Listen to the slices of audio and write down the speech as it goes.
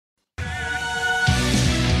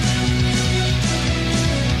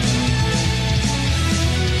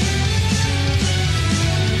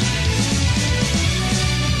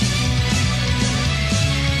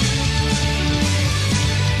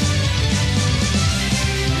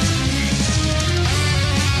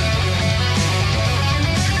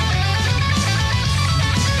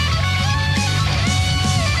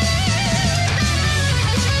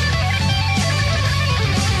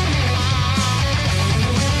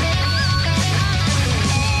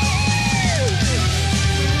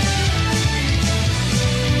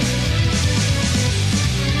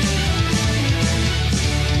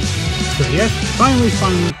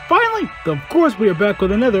finally, of course, we are back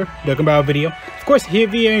with another DragonBallZ video. Of course, here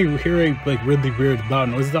you hear like really weird loud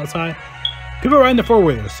noises outside. People are riding the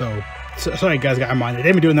four-wheelers, so sorry guys, got reminded.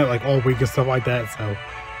 They've been doing that like all week and stuff like that, so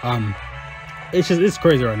it's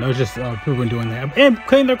crazy right now. It's just people been doing that and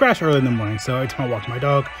cleaning their grass early in the morning. So every time I walk my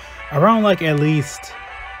dog around like at least,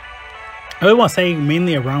 I really want to say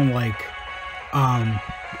mainly around like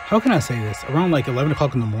how can I say this, around like 11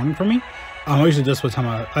 o'clock in the morning for me. I usually just what time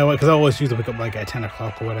I like, because I always usually wake up like at 10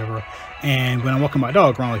 o'clock or whatever, and when I'm walking my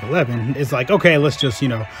dog around like 11, it's like, okay, let's just, you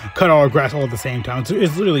know, cut all our grass all at the same time. So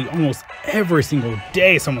it's literally almost every single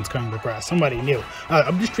day someone's cutting the grass, somebody new,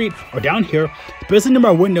 up the street or down here, basically near my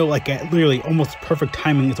window, like at literally almost perfect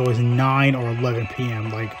timing. It's always 9 or 11 p.m.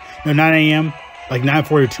 like, no, 9 a.m. like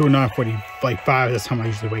 9:42 or 9:40, like 5. That's the time I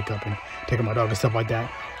usually wake up and take out my dog and stuff like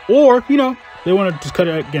that. Or, you know, they want to just cut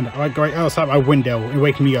it again, like right outside my window and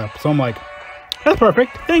wake me up. So I'm like, that's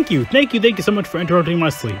perfect. Thank you so much for interrupting my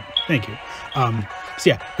sleep. Thank you. So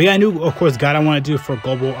yeah, we got a new, of course, guide I want to do for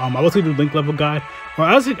global. I was gonna do link level guide, or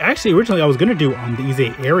I was actually originally I was gonna do the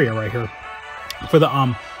EZA area right here for the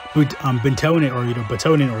Batonin or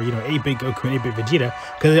 8-bit Goku and 8-bit Vegeta,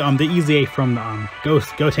 because the EZA from the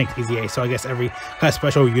Go Tank EZA. So I guess every kind of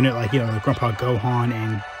special unit, like, you know, the Grandpa Gohan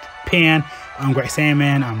and Pan, Great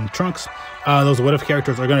Saiyaman, Trunks, those what if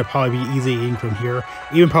characters are going to probably be easy from here,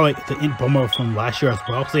 even probably the Bulma from last year as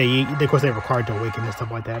well. So yeah, of course they're required to awaken and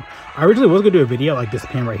stuff like that. I originally was going to do a video like this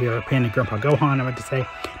Pan right here, Pan and Grandpa Gohan. I meant to say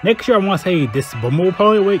next year I want to say this Bulma will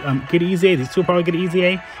probably get EZA. These two will probably get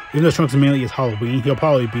EZA, even though Trunks mainly is Halloween. He'll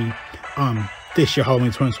probably be this year,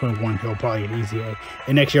 Halloween 2021, he'll probably get EZA,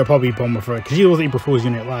 and next year I'll probably be Bulma for it, because he was April Fool's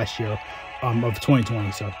unit last year of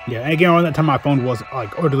 2020. So yeah, and again, around that time my phone was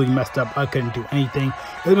like utterly messed up. I couldn't do anything.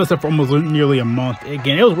 It was messed up for almost nearly a month.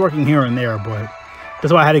 Again, it was working here and there, but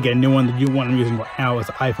that's why I had to get a new one. The new one I'm using right now is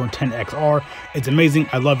the iPhone XR. It's amazing.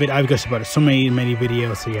 I love it. I've gushed about it so many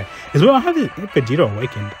videos. So yeah, because we don't have this Vegeta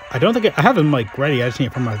awakened. I don't think I have him like ready. I just need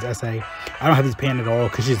it from my essay. I don't have this Pan at all,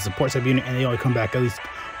 because she's a support sub unit and they only come back at least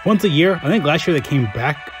once a year. I think last year they came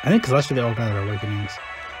back. I think because last year they all got their awakenings.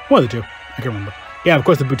 One of the two. I can't remember. Yeah, of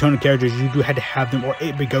course, the Batonin characters, you do had to have them, or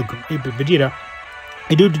 8-bit Goku, 8-bit Vegeta,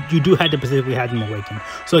 you do had to specifically have them awaken.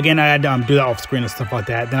 So again, I had to do that off screen and stuff like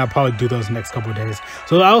that. Then I'll probably do those next couple of days.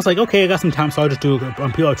 So I was like, okay, I got some time, so I'll just do a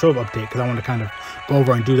PILAF'S Trove update, because I want to kind of go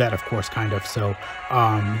over and do that, of course, kind of. So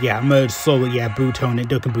yeah, I'm gonna slowly, yeah, Batonin,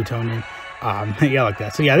 Dokkan Batonin. Yeah, like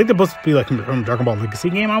that. So yeah, I think they're supposed to be like from DragonBall Legacy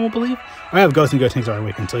game, I will believe. I have Ghost and Go Tanks already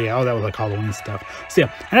awakened. So yeah, all that was like Halloween stuff. So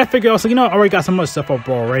yeah, and I figured also, you know, I already got so much stuff up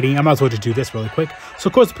already. I might as well just do this really quick. So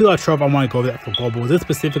of course, PILAF'S Trove, I want to go over that for global. This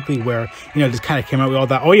specifically where, you know, just kind of came out with all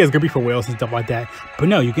that. Oh yeah, it's gonna be for whales and stuff like that. But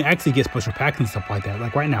no, you can actually get special packs and stuff like that.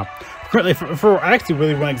 Like right now, currently for actually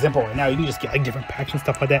really one example right now, you can just get like different packs and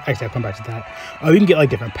stuff like that. Actually, I'll come back to that. You can get like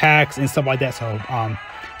different packs and stuff like that. So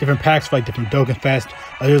different packs for like different Dokkan Fest,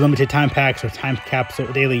 there's limited time packs or time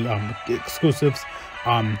capsule daily exclusives,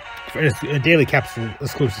 daily capsule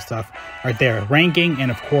exclusive stuff right there, ranking, and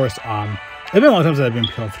of course it's been a long time since I've been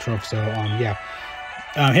PILAF'S Trove. So yeah,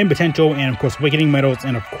 hidden potential, and of course awakening medals,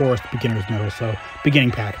 and of course beginner's medals. So beginning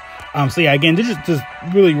pack. So yeah, again, this is just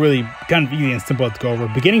really kind of easy and simple to go over.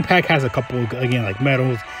 Beginning pack has a couple, again, like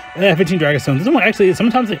medals, 15 Dragon Stones. This one actually,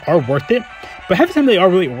 sometimes they are worth it, but half the time they are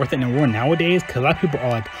really worth it in the war nowadays, because a lot of people are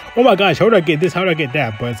like, oh my gosh, how do I get this, how do I get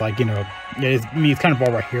that? But it's like, you know, it's kind of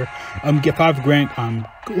all right here. Get 5 grand,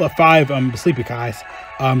 5 sleepy guys,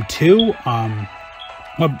 2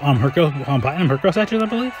 Hercule, platinum Hercule statues, I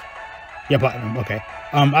believe. Yeah, platinum. Okay.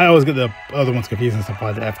 I always get the other ones confused and stuff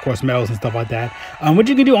like that. Of course, medals and stuff like that. Which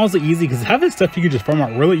you can do honestly easy, because having stuff you can just farm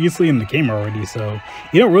out really easily in the game already. So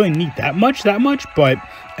you don't really need that much. But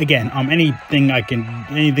again, anything you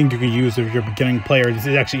can use if you're a beginning player, this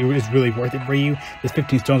is really worth it for you. There's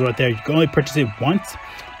 15 stones right there. You can only purchase it once,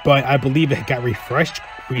 but I believe it got refreshed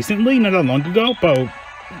recently, not that long ago, but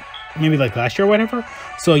maybe like last year or whatever.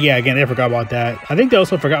 So yeah, again, they forgot about that. I think they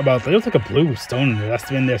also forgot about, there was like a blue stone there that's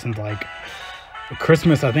been there since like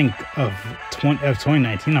Christmas, I think, of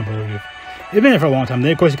 2019, I believe. It's been there for a long time.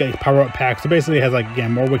 Then of course you got these power up packs. So basically it has like,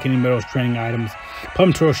 again, more awakening medals, training items,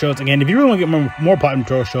 platinum Troll Shields. Again, if you really want to get more platinum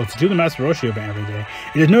Troll Shields, do the Master Roshi event every day.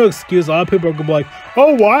 And there's no excuse. A lot of people are gonna be like,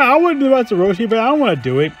 oh, why? I wouldn't do the Master Roshi event. I don't want to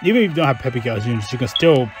do it. Even if you don't have Peppy Gals units, you can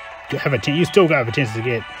still have a chance. You still have a chance to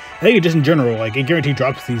get, I think just in general, like it guaranteed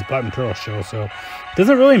drops these platinum Troll Shields. So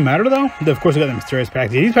doesn't really matter though. Of course, we got the mysterious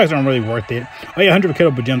packs. Yeah, these packs aren't really worth it. Oh yeah, 100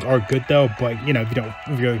 Kettlebell gems are good though, but you know,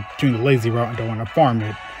 if you're doing the lazy route and don't want to farm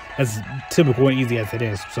it, as typical and easy as it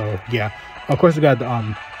is. So yeah, of course we got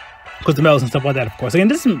the medals and stuff like that. Of course, again,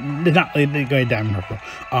 this is not really go Diamond Purple.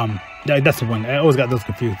 That's the one. I always got those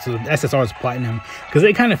confused. So SSR is platinum because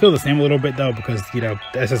they kind of feel the same a little bit though, because you know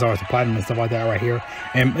the SSR is platinum and stuff like that right here,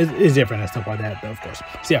 and it's different and stuff like that though, of course.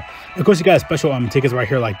 So yeah, of course you got special tickets right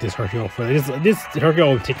here like this Hercule. For this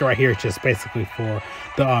Hercule ticket right here is just basically for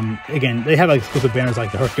the again, they have like exclusive banners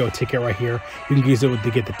like the Hercule ticket right here. You can use it to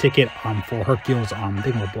get the ticket for Hercule's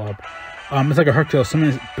thingamablob. It's like a Hercule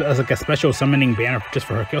summon, it's like a special summoning banner just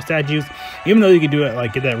for Hercule statues. Even though you can do it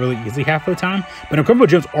like get that really easily half of the time, but incredible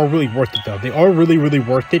gems are really worth it though. They are really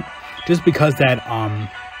worth it, just because that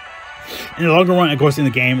in the longer run, of course, the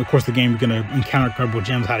game you're gonna encounter incredible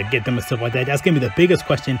gems, how to get them and stuff like that. That's gonna be the biggest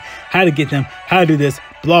question: how to get them, how to do this,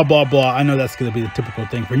 blah blah blah. I know that's gonna be the typical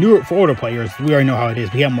thing for older players. We already know how it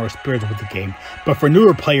is. We have more experience with the game, but for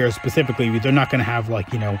newer players specifically, they're not gonna have like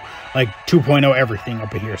 2.0 everything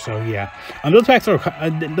up in here. So yeah, those packs are a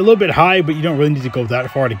little bit high, but you don't really need to go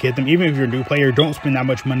that far to get them. Even if you're a new player, don't spend that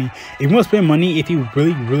much money. If you want to spend money, if you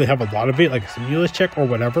really have a lot of it, like a stimulus check or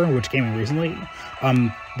whatever, which came in recently,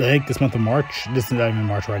 I think this month of March. This is not even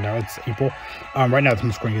March right now, it's April. Right now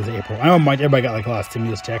the screen is April. I know March, everybody got like a lot of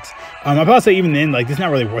stimulus checks. I'll probably say even then, like, it's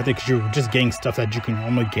not really worth it because you're just getting stuff that you can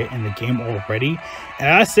normally get in the game already. And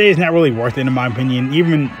I say it's not really worth it in my opinion.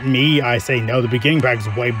 Even me, I say no. The beginning pack is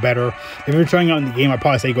way better. If you're trying out in the game, I'd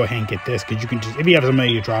probably say go ahead and get this, because you can just, if you have some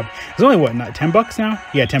money to drop, it's only what, not $10 now?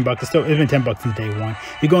 Yeah, $10. It's been $10 since day one.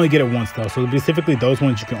 You can only get it once though. So specifically those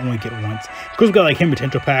ones you can only get once. Because we got like hidden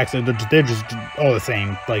potential packs, they're just all the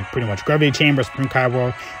same, like pretty much. Gravity Chamber, Spring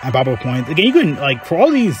Cairo, and Bobble Coins. Again, you can, like, for all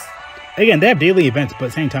these, again, they have daily events, but at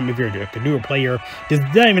the same time, if you're a newer player, there's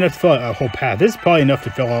not even enough to fill out a whole path. This is probably enough to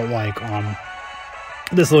fill out, like,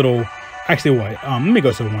 this little, actually, what, let me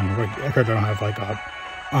go to one where I don't have, like,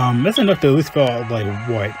 that's enough to at least fill out, like,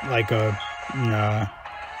 what, like,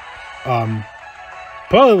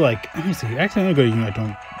 probably, like, let me see, actually, let me go to unit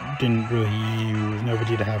I didn't really use,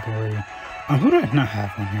 nobody to have already. Who do I not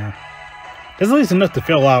have on here? That's at least enough to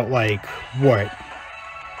fill out, like, what?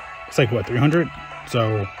 It's like, what, 300?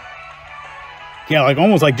 So, yeah, like,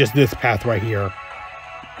 almost like just this path right here.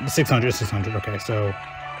 600, okay, so,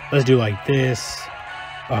 let's do like this.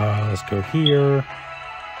 Let's go here.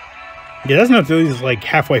 Yeah, that's enough to at least, like,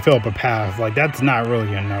 halfway fill up a path. Like, that's not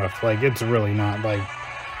really enough. Like, it's really not, like,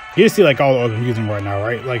 you see, like, all the I'm using right now,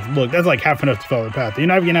 right? Like, look, that's, like, half enough to fill the path. You're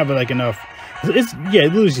not even gonna have, like, enough. Yeah,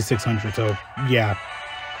 it loses you 600, so, yeah.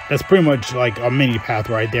 That's pretty much like a mini path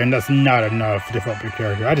right there, and that's not enough to fill up your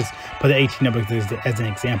character. I just put the 18 up as an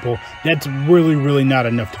example. That's really not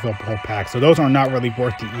enough to fill up the whole pack. So those are not really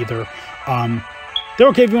worth it either. They're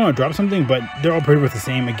okay if you want to drop something, but they're all pretty much the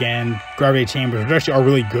same. Again, Gravity Chambers, they actually are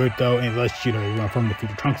really good though, unless you want from the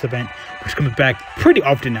Future Trunks event, which comes back pretty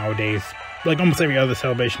often nowadays. Like almost every other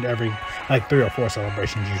celebration, every like 3 or 4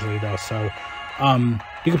 celebrations usually though. So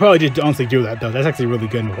you can probably just honestly do that though. That's actually really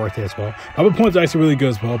good and worth it as well. Bubble points are actually really good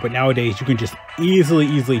as well, but nowadays you can just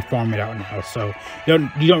easily farm it out now. So you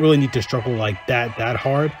don't really need to struggle like that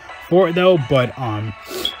hard for it though. But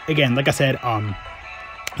again, like I said,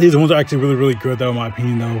 these ones are actually really good though, in my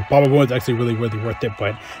opinion though. Bubble points are actually really worth it,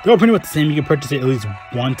 but they're all pretty much the same. You can purchase it at least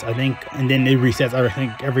once, I think, and then it resets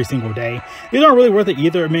every single day. These aren't really worth it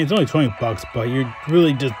either. I mean, it's only $20, but you're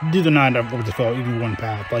really just, these are not enough to fill even one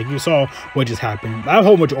path. Like you saw what just happened. I have a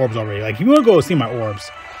whole bunch of orbs already. Like if you want to go see my orbs,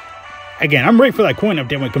 again, I'm ready for that coin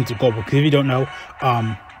update when it comes to global, because if you don't know,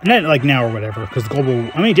 not like now or whatever, because global,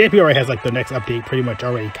 I mean, JP already has like the next update pretty much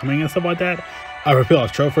already coming and stuff like that. For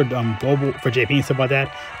PILAF'S Trove for global, for JP and stuff like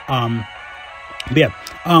that. But yeah,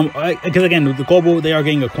 because again, the global, they are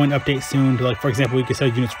getting a coin update soon. Like for example, you can sell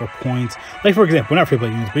units for coins. Like for example, not free play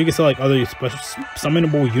units, but you can sell like other special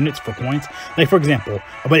summonable units for coins. Like for example,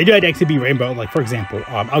 but it did actually be rainbow. Like for example,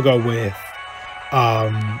 I'll go with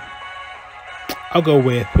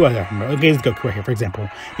who I remember. Okay, this Goku right here. For example,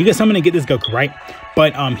 you can summon and get this Goku, right?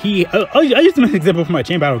 But I used to make an example for my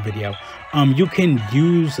chain battle video. You can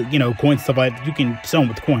use, coins, stuff like that. You can sell them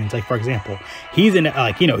with coins. Like, for example, he's in,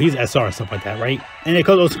 he's SR and stuff like that, right? And it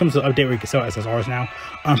also comes to the update where you can sell SSRs now.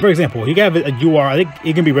 For example, you can have a UR. I think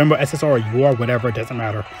it can be Rainbow SSR or UR, whatever. It doesn't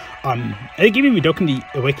matter. I think even if you don't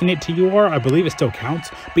awaken it to UR, I believe it still counts.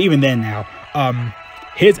 But even then now,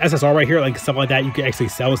 his SSR right here, like stuff like that, you can actually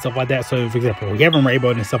sell and stuff like that. So, for example, you have him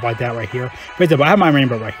rainbow and stuff like that right here. For example, I have my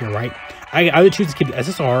rainbow right here, right? I either choose to keep the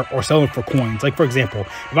SSR or sell it for coins. Like, for example,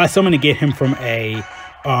 if I summon to get him from a,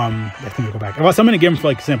 let me go back. If I summon to get him, for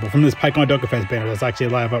like example, from this Pycon Dokkan banner that's actually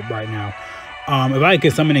live up right now. If I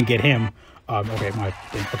can summon and get him, okay, my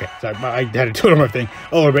thing, okay, sorry, I had to do it on my thing,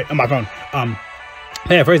 on my phone.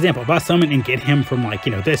 Yeah, for example, if I summon and get him from like,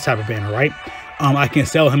 this type of banner, right? I can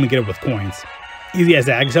sell him and get it with coins. easy as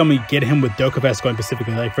that. I can tell me get him with DokkanFest going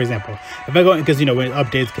specifically. Like for example, if I go, because you know when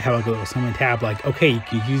updates can have like a little summon tab, like okay, you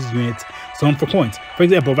can use units, sell them for coins. For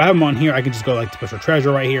example, if I have them on here, I can just go like special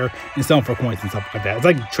treasure right here and sell them for coins and stuff like that. It's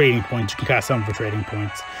like trading points. You can kind of sell them for trading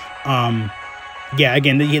points. Yeah,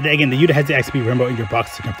 again, the unit has to actually be rainbow in your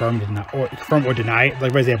box to confirm or deny it.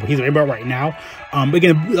 Like for example, he's a rainbow right now. But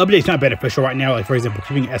again, the update's not beneficial right now. Like for example,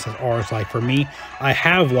 keeping SSRs. Like for me, I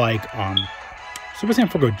have like Super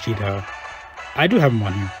Saiyan 4 Gogeta. I do have him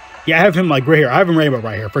on here. Yeah, I have him like right here. I have him rainbow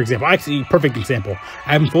right here. For example, actually, perfect example.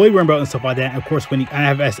 I have him fully rainbow and stuff like that. And of course, when I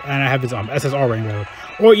have his SSR rainbow,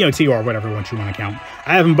 or you know TR, whatever one you want to count.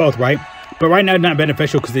 I have them both, right? But right now, it's not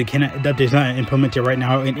beneficial because the update's not implemented right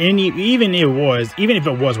now. And even if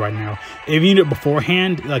it was right now, if you did it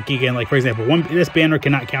beforehand, like again, like for example, this banner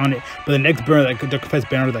cannot count it, but the next banner, like the DokkanFest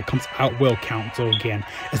banner that comes out, will count. So again,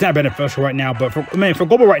 it's not beneficial right now. But for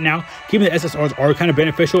global right now, keeping the SSRs are kind of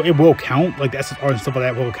beneficial. It will count, like the SSR and stuff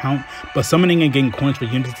like that will count. But summoning and getting coins for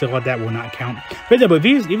units and stuff like that will not count. For example,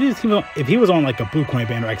 if he was on like a blue coin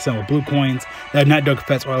banner, I can sell with blue coins that are not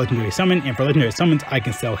DokkanFest or legendary summon. And for legendary summons, I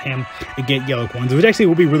can sell him and get yellow coins, which actually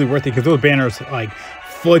will be really worth it because those banners like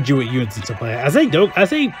flood you with units and stuff like that. I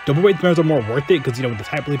say double weight banners are more worth it because you know when the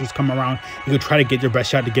type leaders come around, you can try to get your best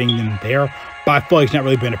shot to getting them there. But I feel like it's not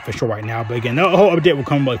really beneficial right now. But again, the whole update will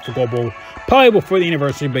come like for global probably before the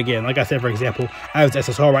anniversary. But again, like I said, for example, I have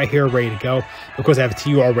SSR right here ready to go. Of course, I have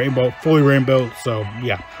TUR rainbow, fully rainbow. So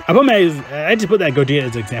yeah, I just put that Gogeta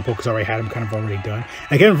as an example because I already had him kind of already done.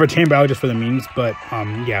 I get him for Chain Battle just for the memes, but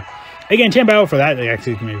yeah. Again, Chain Battle for that, they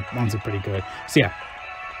actually can be honestly pretty good. So yeah,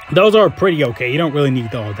 those are pretty okay. You don't really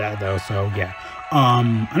need all of that though. So yeah.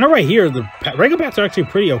 I know right here the regular packs are actually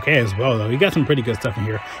pretty okay as well though. You got some pretty good stuff in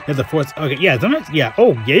here. There's the force. Okay, yeah, yeah.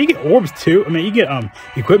 Oh yeah, you get orbs too. I mean, you get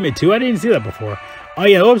equipment too. I didn't see that before. Oh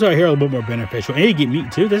yeah, orbs are here a little bit more beneficial, and you get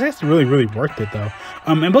meat too. That's actually really worth it though.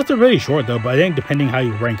 And both are really short though. But I think depending how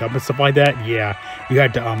you rank up and stuff like that, yeah, you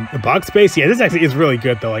had to the box space. Yeah, this actually is really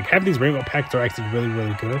good though. Like having these rainbow packs are actually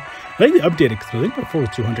really good. I think they updated because I think before it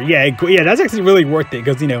was 200. Yeah, that's actually really worth it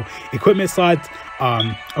because you know equipment slots.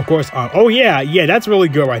 Of course, oh yeah, that's really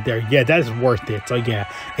good right there. Yeah, that's worth it. So yeah,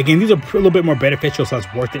 again, these are a little bit more beneficial, so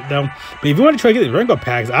it's worth it though. But if you want to try to get the rainbow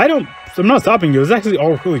packs, I'm not stopping you. It's actually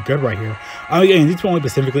all really good right here. Again, these were only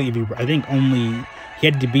specifically if you, I think only he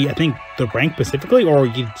had to be, I think the rank specifically, or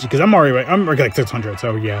because I'm already like 600.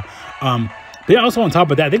 So yeah. But also on top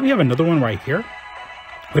of that, I think we have another one right here.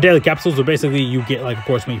 With daily capsules, so basically you get, like, of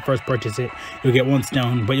course, when you first purchase it, you'll get 1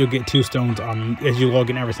 stone, but you'll get 2 stones as you log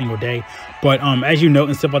in every single day. But as you note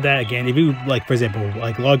and stuff like that, again, if you, like, for example,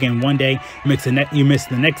 like, log in one day, you miss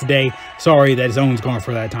the next day, sorry, that zone's gone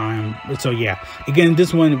for that time. So, yeah. Again,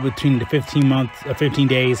 this one between the 15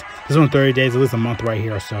 days, this one 30 days, at least a month right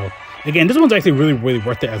here, so... Again, this one's actually really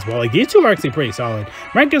worth it as well. Like, these two are actually pretty solid.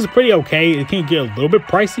 Rank is pretty okay. It can get a little bit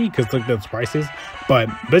pricey, because look at those prices. But,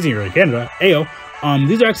 busy in Canada, Ayo.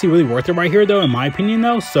 These are actually really worth it right here, though, in my opinion,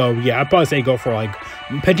 though. So, yeah, I'd probably say go for, like,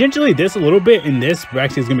 potentially this a little bit, and this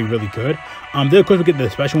actually is going to be really good. Then, of course, we get the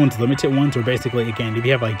special ones, limited ones, where basically, again, if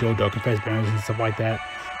you have, like, dual Dokkanfest banners and stuff like that.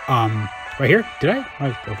 Right here, did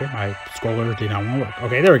I? Okay, my scroller did not want to work.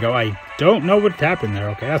 Okay, there we go. I don't know what happened there.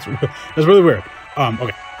 Okay, that's really weird.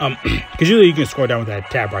 Okay, because usually you can scroll down with that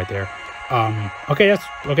tab right there. Okay,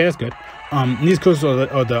 that's good. These codes are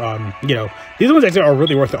the you know, these ones actually are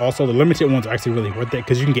really worth it. Also, the limited ones are actually really worth it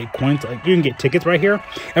because you can get coins, like you can get tickets right here.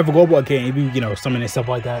 And for global, again, if you summon and stuff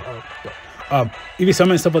like that, if you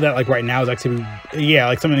summon stuff like that, like right now is actually, yeah,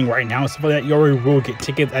 like summoning right now and stuff like that, you already will get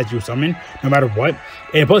tickets as you summon, no matter what.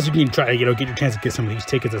 And plus, you can try to, get your chance to get some of these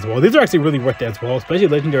tickets as well. These are actually really worth it as well, especially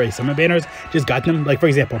legendary summon banners. Just got them. Like, for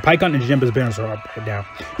example, Pycon and Jinba's banners are up right now.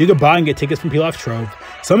 You can buy and get tickets from PILAF'S Trove.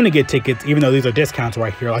 Summon to get tickets, even though these are discounts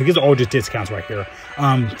right here. Like, these are all just discounts right here.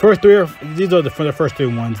 These are for the first 3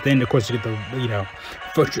 ones. Then, of course, you get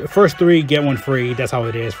the, first 3 get 1 free. That's how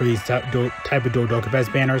it is for these type of dual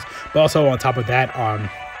Dokkanfest banners. But also on top of that,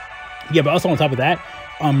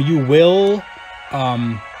 you will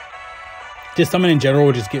just summon in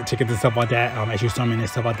general, just get tickets and stuff like that as you summon and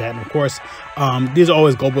stuff like that. And of course, these are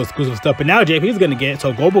always global exclusive stuff. But now JP is going to get,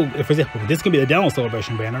 so global, for example, this can be the download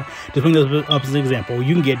celebration banner. Just bring this up as an example.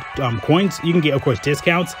 You can get coins. You can get, of course,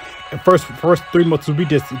 discounts. First 3 months will be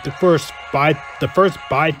the first buy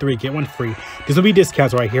 3 get 1 free. This will be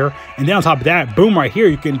discounts right here, and then on top of that, boom, right here,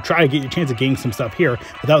 you can try to get your chance of getting some stuff here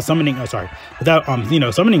without summoning. Oh, sorry, without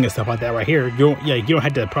summoning and stuff like that right here. You don't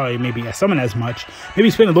have to probably maybe summon as much. Maybe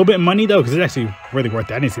spend a little bit of money though, because it's actually really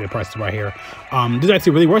worth it. I didn't see the prices right here. This is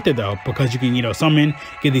actually really worth it though, because you can summon,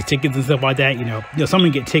 get these tickets and stuff like that.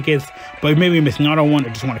 Summon, get tickets, but maybe you're missing out on one or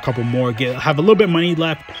just want a couple more. Have a little bit of money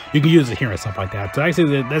left. You can use it here and stuff like that. So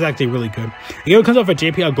actually, that's actually really good. Again, when it comes off a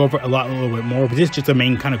JP, I'll go over it a little bit more, but this is just a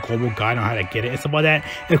main kind of global guide on how to get it and stuff like that.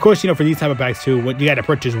 And of course, for these type of bags too, what you got to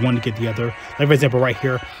purchase one to get the other. Like for example, right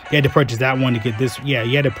here, you had to purchase that one to get this. Yeah,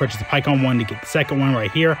 you had to purchase the Pycon one to get the second one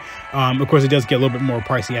right here. Of course, it does get a little bit more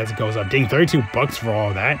pricey as it goes up. Dang, $32 for all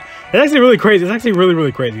of that. That's actually really crazy. It's actually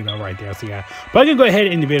really crazy though, right there. So yeah, but I can go ahead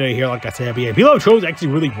and end the video here, like I said. But yeah, PILAF'S Trove is actually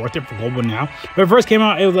really worth it for global now. When it first came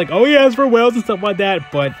out, it was like, oh yeah, it's for whales and stuff like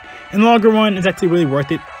that. But in the longer run, it's actually really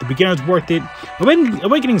worth it. The beginner's worth it.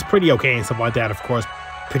 Awakening's pretty okay and stuff like that, of course.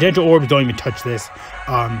 Potential orbs don't even touch this.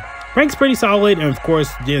 Rank's pretty solid, and of course,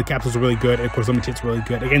 the capsules are really good. And of course, limited really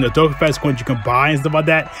good. Again, the Dokkan coins you can buy and stuff like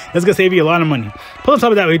that, that's gonna save you a lot of money. Plus, on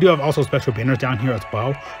top of that, we do have also special banners down here as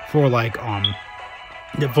well for like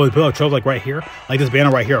for the PILAF'S Trove, like right here, like this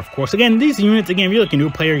banner right here. Of course, again, these units, again, if you're like a new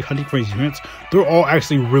player, you're hunting for these units, they're all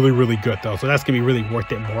actually really good though. So that's gonna be really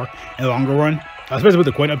worth it more in the longer run. Especially with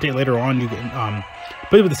the coin update later on, you can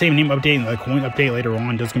but with the same name update and the coin update later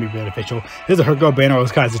on, that's gonna be beneficial. There's a Herco banner I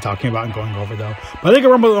was kind of just talking about and going over though. But I think I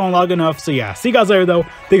rumbled on long enough. So yeah, see you guys later though.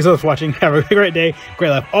 Thanks so much for watching. Have a great day, great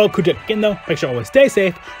life. All Kuja again though. Make sure always stay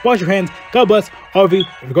safe, wash your hands. God bless all of you.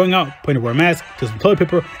 If you're going out, plan to wear a mask, just some toilet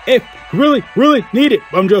paper if you really need it.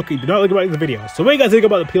 I'm joking. Do not look about the video. So what do you guys think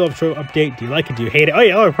about the PILAF'S Trove update? Do you like it? Do you hate it? Oh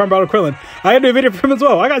yeah, I like Prime Battle Krillin. I had to do a video for him as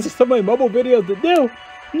well. I got just so many mobile videos to do.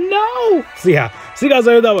 No. So yeah, see you guys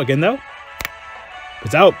later though. Again though,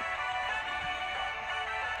 peace out.